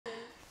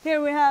Here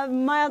we have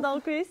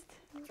Maja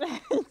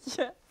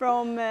Yeah.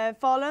 from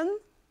Falun,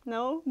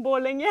 no,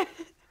 Borlänge,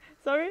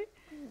 sorry.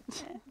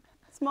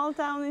 Small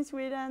town in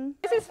Sweden.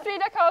 This is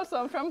Frida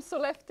from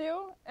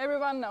Sollefteå.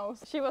 Everyone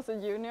knows. She was a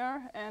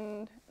junior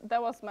and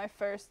that was my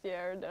first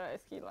year that I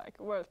skied like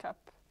World Cup.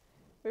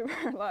 We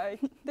were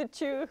like the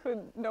two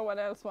who no one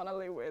else want to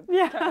live with.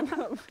 Yeah, kind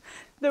of.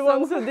 the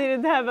ones who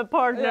didn't have a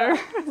partner.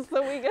 Yeah.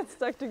 So we get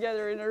stuck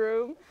together in a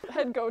room.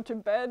 I'd go to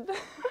bed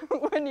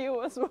when you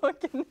was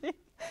walking in,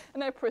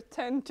 and I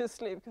pretend to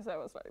sleep because I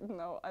was like,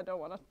 no, I don't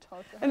want to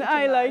talk to her And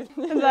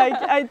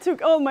I I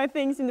took all my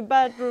things in the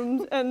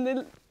bathrooms and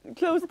then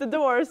closed the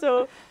door,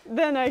 so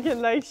then I can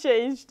like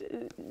change,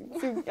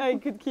 so I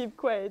could keep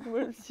quiet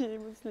while she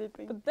was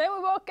sleeping. But then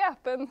we woke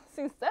up, and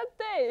since that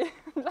day,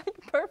 like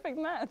perfect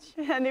match.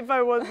 And if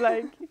I was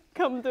like,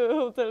 come to a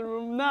hotel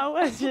room now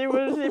and she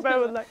will sleep, I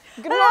was like,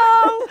 Good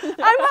hello,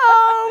 I'm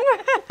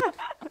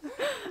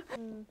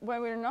home!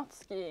 When we're not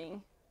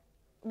skiing,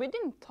 we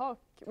didn't talk.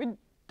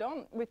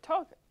 We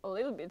talk a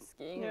little bit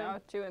skiing now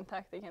too, and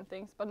tactic and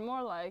things, but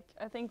more like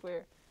I think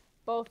we're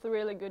both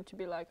really good to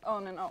be like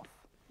on and off.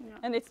 Yeah.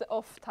 And it's the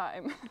off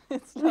time.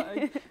 It's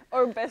like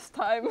our best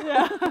time.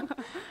 Yeah,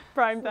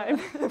 prime time.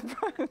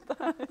 Prime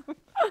time.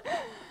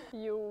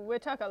 We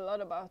talk a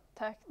lot about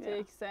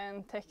tactics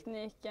and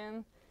technique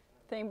and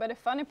thing, but the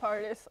funny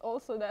part is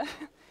also that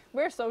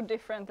we're so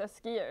different as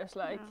skiers.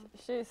 Like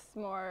she's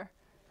more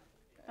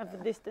of a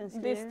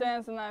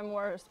distance and I'm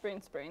more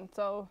sprint.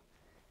 So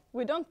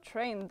we don't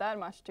train that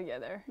much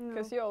together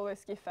because you always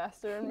ski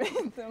faster than me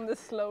on the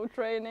slow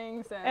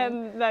trainings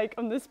and like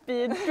on the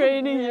speed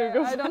training you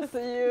go I don't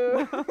see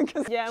you.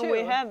 Yeah, and we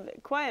have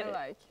quite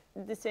like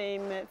the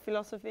same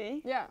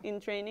philosophy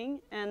in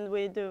training, and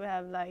we do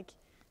have like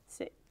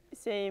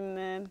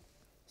same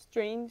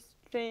strength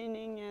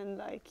training, and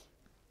like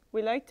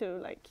we like to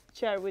like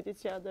share with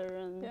each other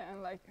and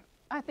and like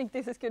I think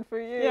this is good for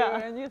you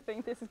and you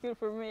think this is good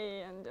for me,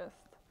 and just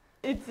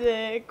it's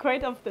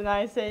quite often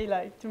I say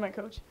like to my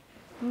coach,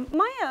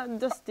 Maja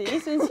does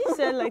this and she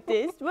said like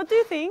this, what do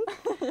you think?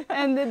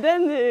 And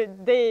then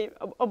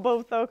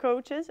both our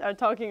coaches are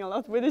talking a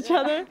lot with each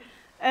other,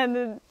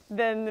 and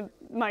then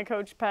my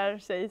coach Per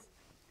says,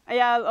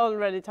 yeah, I'll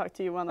already talk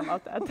to you one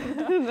about that.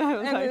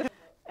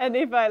 And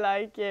if I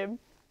like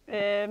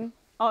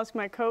ask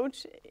my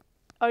coach,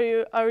 are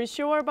you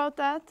sure about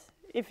that?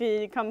 If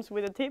he comes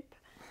with a tip,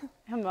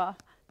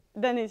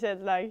 then he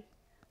said like,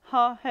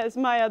 has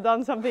Maja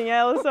done something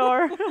else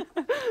or?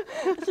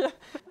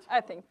 I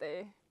think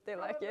they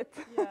like it.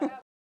 Yeah.